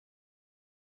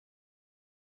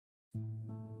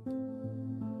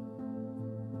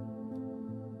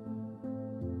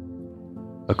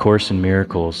A Course in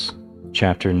Miracles,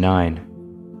 Chapter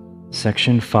 9,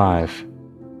 Section 5,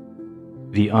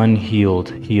 The Unhealed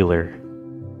Healer.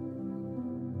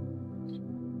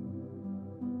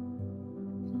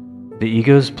 The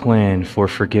ego's plan for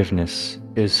forgiveness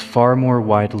is far more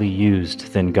widely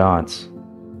used than God's.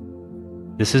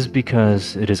 This is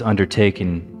because it is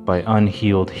undertaken by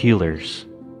unhealed healers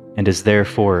and is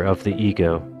therefore of the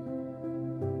ego.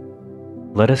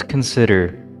 Let us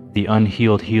consider the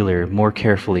unhealed healer more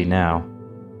carefully now.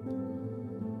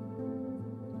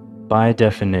 By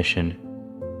definition,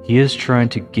 he is trying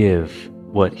to give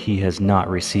what he has not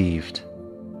received.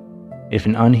 If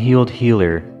an unhealed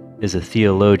healer is a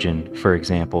theologian, for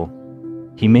example,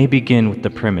 he may begin with the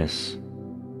premise,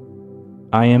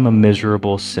 "I am a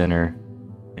miserable sinner,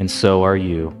 and so are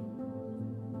you."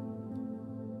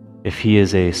 If he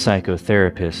is a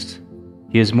psychotherapist,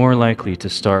 he is more likely to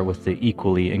start with the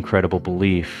equally incredible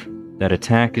belief that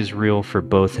attack is real for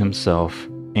both himself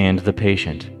and the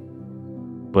patient,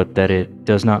 but that it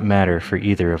does not matter for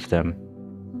either of them.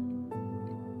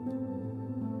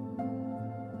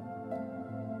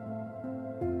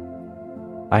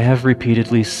 I have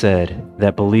repeatedly said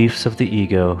that beliefs of the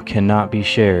ego cannot be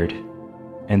shared,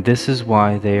 and this is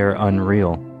why they are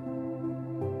unreal.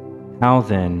 How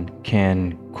then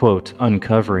can, quote,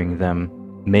 uncovering them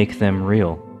make them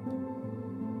real?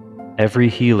 Every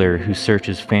healer who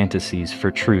searches fantasies for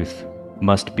truth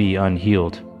must be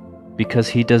unhealed, because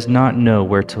he does not know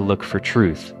where to look for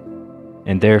truth,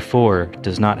 and therefore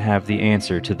does not have the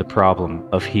answer to the problem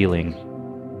of healing.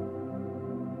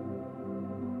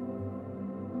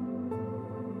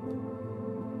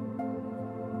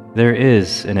 There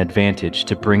is an advantage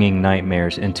to bringing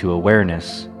nightmares into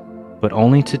awareness, but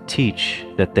only to teach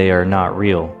that they are not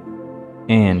real,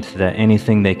 and that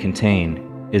anything they contain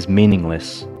is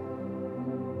meaningless.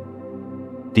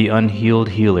 The unhealed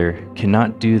healer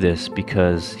cannot do this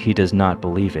because he does not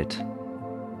believe it.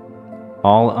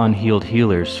 All unhealed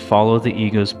healers follow the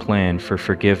ego's plan for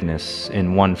forgiveness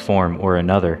in one form or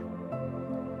another.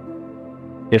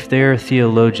 If they are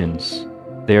theologians,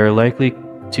 they are likely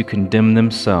to condemn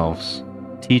themselves,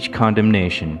 teach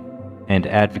condemnation, and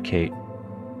advocate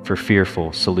for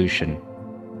fearful solution.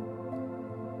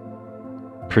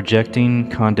 Projecting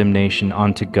condemnation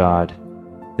onto God,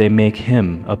 they make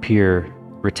him appear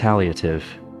retaliative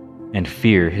and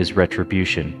fear his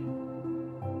retribution.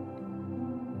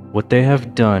 What they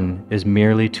have done is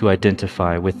merely to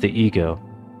identify with the ego,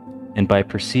 and by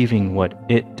perceiving what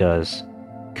it does,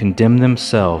 condemn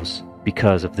themselves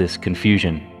because of this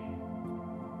confusion.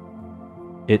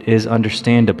 It is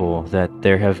understandable that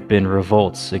there have been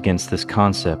revolts against this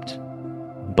concept,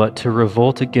 but to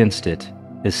revolt against it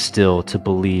is still to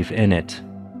believe in it.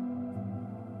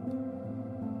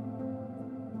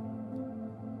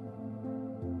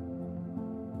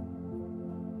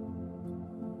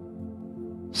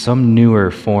 Some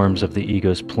newer forms of the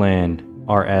ego's plan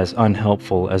are as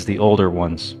unhelpful as the older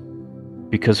ones,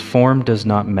 because form does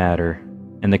not matter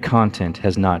and the content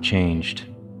has not changed.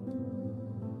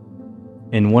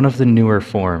 In one of the newer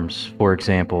forms, for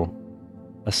example,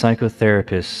 a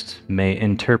psychotherapist may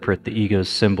interpret the ego's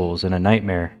symbols in a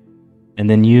nightmare and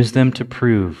then use them to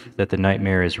prove that the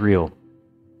nightmare is real.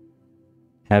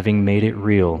 Having made it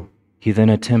real, he then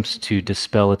attempts to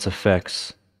dispel its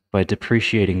effects by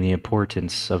depreciating the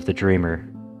importance of the dreamer.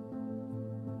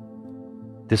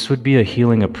 This would be a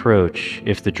healing approach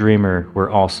if the dreamer were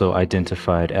also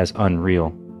identified as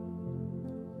unreal.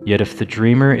 Yet if the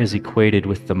dreamer is equated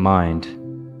with the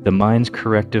mind's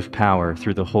corrective power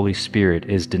through the Holy Spirit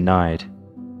is denied.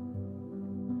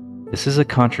 This is a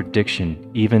contradiction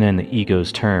even in the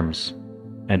ego's terms,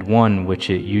 and one which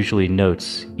it usually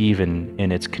notes even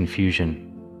in its confusion.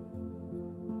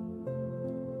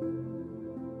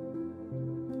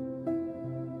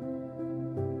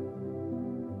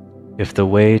 If the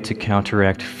way to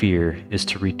counteract fear is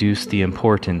to reduce the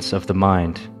importance of the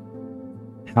mind,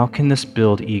 how can this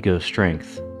build ego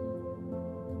strength?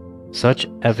 Such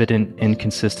evident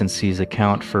inconsistencies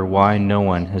account for why no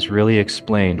one has really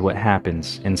explained what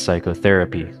happens in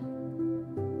psychotherapy.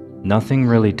 Nothing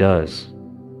really does.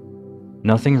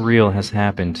 Nothing real has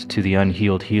happened to the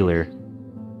unhealed healer,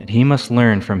 and he must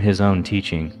learn from his own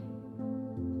teaching.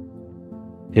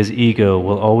 His ego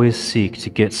will always seek to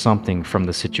get something from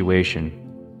the situation.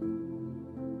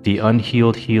 The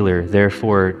unhealed healer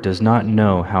therefore does not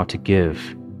know how to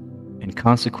give, and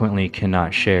consequently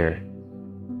cannot share.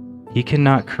 He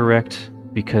cannot correct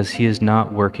because he is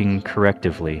not working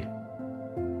correctively.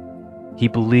 He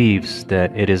believes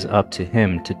that it is up to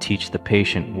him to teach the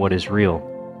patient what is real,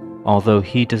 although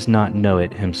he does not know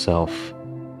it himself.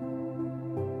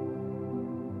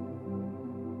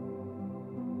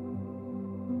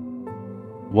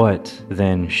 What,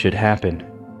 then, should happen?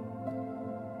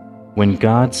 When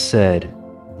God said,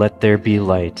 "Let there be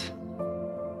light,"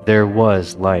 there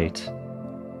was light.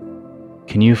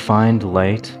 Can you find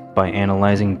light by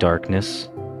analyzing darkness,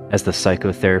 as the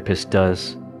psychotherapist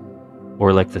does,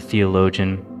 or like the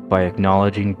theologian, by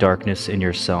acknowledging darkness in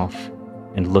yourself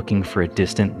and looking for a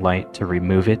distant light to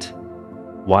remove it,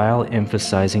 while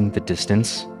emphasizing the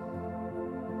distance?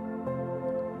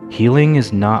 Healing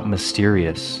is not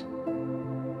mysterious.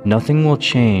 Nothing will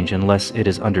change unless it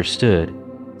is understood,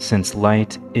 since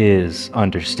light is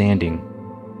understanding.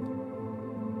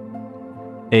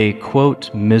 A,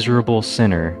 quote, miserable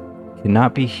sinner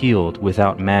cannot be healed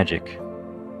without magic,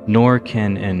 nor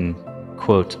can an,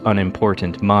 quote,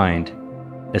 unimportant mind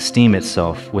esteem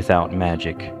itself without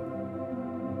magic.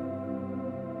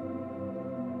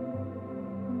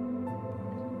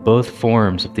 Both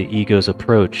forms of the ego's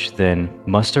approach, then,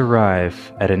 must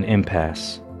arrive at an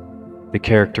impasse, the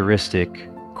characteristic,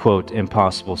 quote,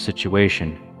 impossible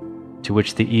situation, to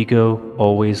which the ego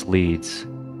always leads.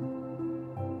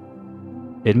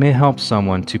 It may help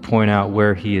someone to point out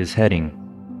where he is heading,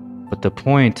 but the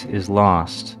point is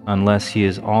lost unless he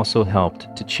is also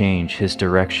helped to change his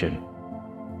direction.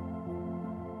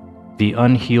 The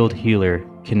unhealed healer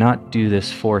cannot do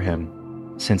this for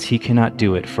him, since he cannot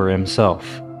do it for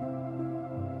himself.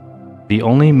 The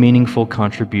only meaningful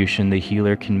contribution the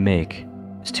healer can make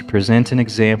is to present an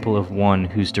example of one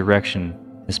whose direction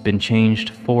has been changed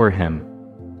for him,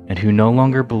 and who no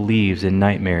longer believes in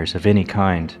nightmares of any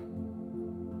kind.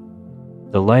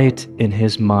 The light in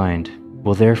his mind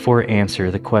will therefore answer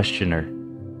the questioner,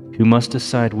 who must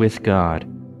decide with God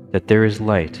that there is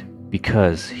light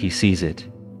because he sees it.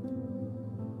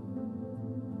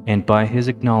 And by his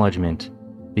acknowledgement,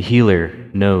 the healer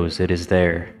knows it is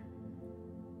there.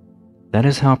 That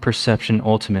is how perception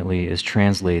ultimately is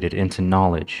translated into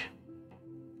knowledge.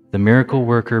 The miracle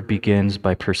worker begins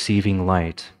by perceiving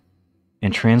light,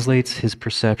 and translates his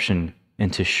perception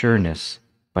into sureness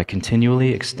by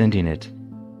continually extending it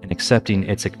and accepting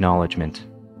its acknowledgement.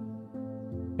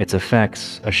 Its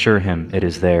effects assure him it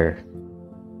is there.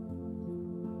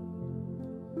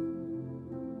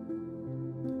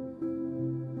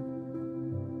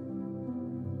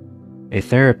 A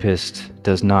therapist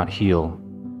does not heal.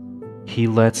 He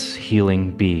lets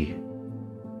healing be.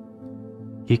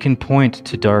 He can point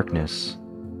to darkness,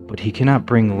 but he cannot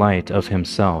bring light of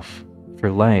himself,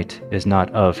 for light is not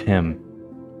of him.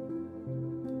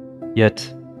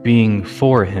 Yet, being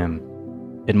for him,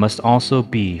 it must also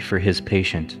be for his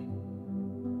patient.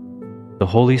 The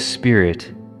Holy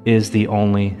Spirit is the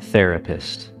only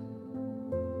therapist.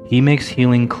 He makes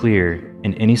healing clear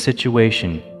in any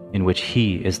situation in which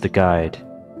he is the guide.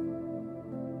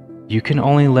 You can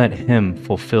only let him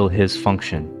fulfill his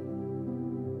function.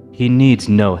 He needs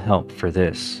no help for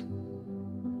this.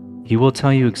 He will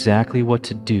tell you exactly what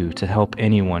to do to help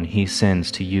anyone he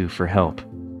sends to you for help,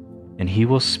 and he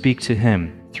will speak to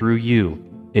him through you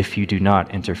if you do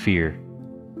not interfere.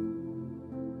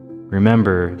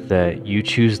 Remember that you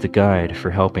choose the guide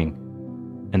for helping,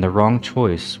 and the wrong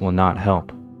choice will not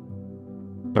help.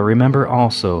 But remember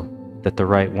also that the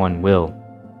right one will.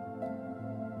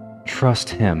 Trust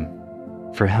him,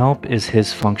 for help is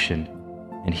his function,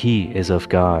 and he is of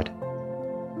God.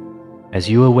 As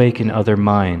you awaken other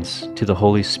minds to the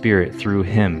Holy Spirit through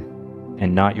him,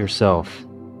 and not yourself,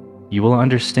 you will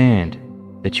understand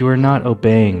that you are not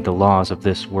obeying the laws of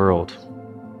this world,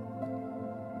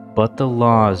 but the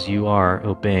laws you are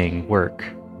obeying work.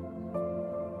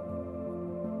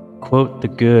 Quote, "The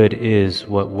good is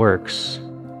what works,"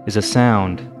 is a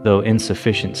sound, though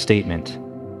insufficient statement.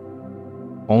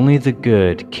 Only the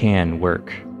good can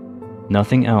work.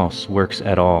 Nothing else works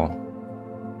at all.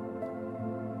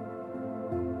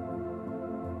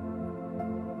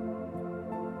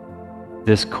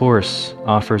 This course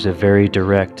offers a very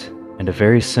direct and a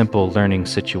very simple learning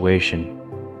situation,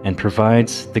 and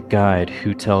provides the guide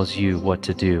who tells you what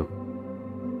to do.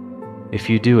 If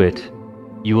you do it,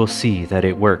 you will see that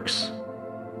it works.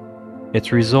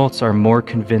 Its results are more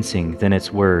convincing than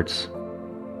its words.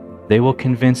 They will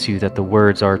convince you that the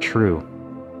words are true.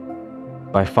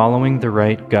 By following the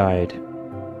right guide,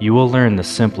 you will learn the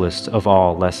simplest of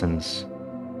all lessons.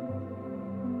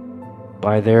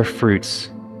 By their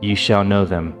fruits ye shall know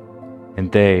them,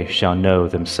 and they shall know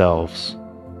themselves.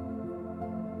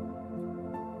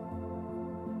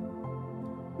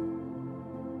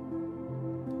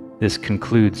 This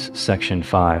concludes Section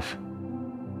 5.